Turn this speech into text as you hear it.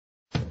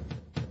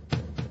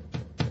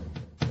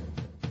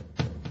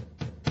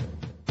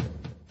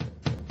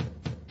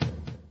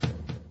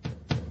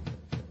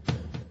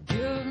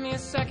me a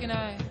second,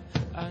 I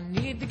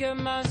need to get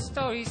my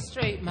story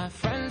straight. My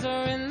friends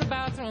are in the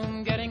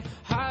bathroom getting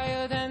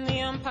higher than the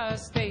Empire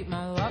State.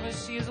 My lover,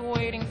 she is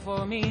waiting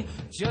for me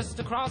just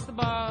across the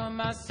bar.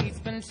 My seat's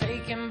been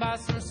taken by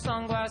some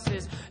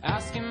sunglasses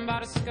asking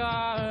about a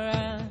scar.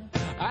 And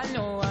I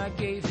know I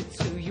gave it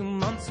to you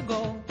months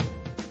ago.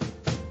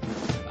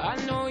 I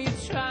know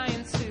you're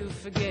trying to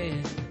forget,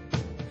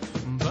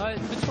 but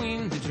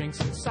between the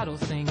drinks and subtle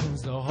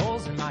things, the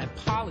holes in my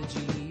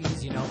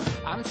apologies, you know,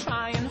 I'm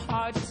trying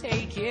hard to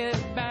take it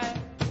back.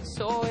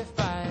 So if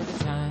by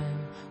the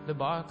time the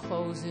bar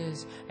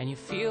closes and you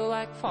feel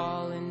like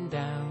falling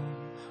down,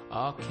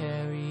 I'll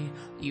carry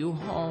you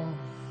home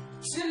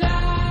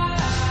tonight.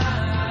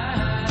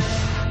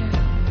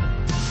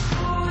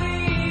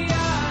 We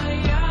are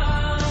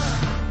young,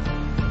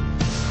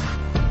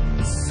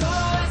 so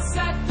let's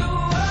set the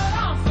world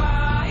on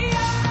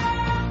fire.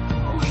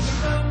 We can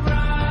burn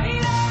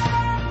brighter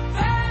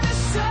than the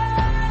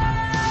sun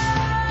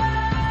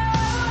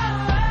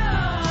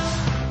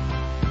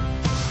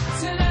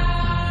tonight.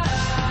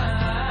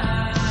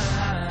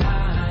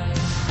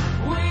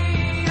 We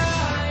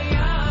are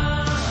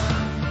young,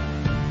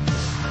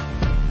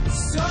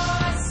 so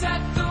let's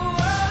set the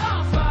world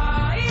on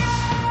fire.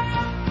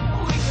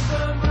 We can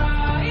burn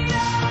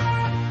brighter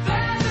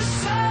than the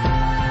sun.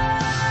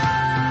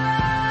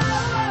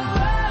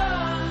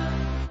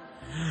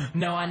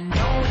 Now I know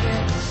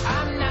that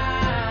I'm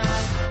not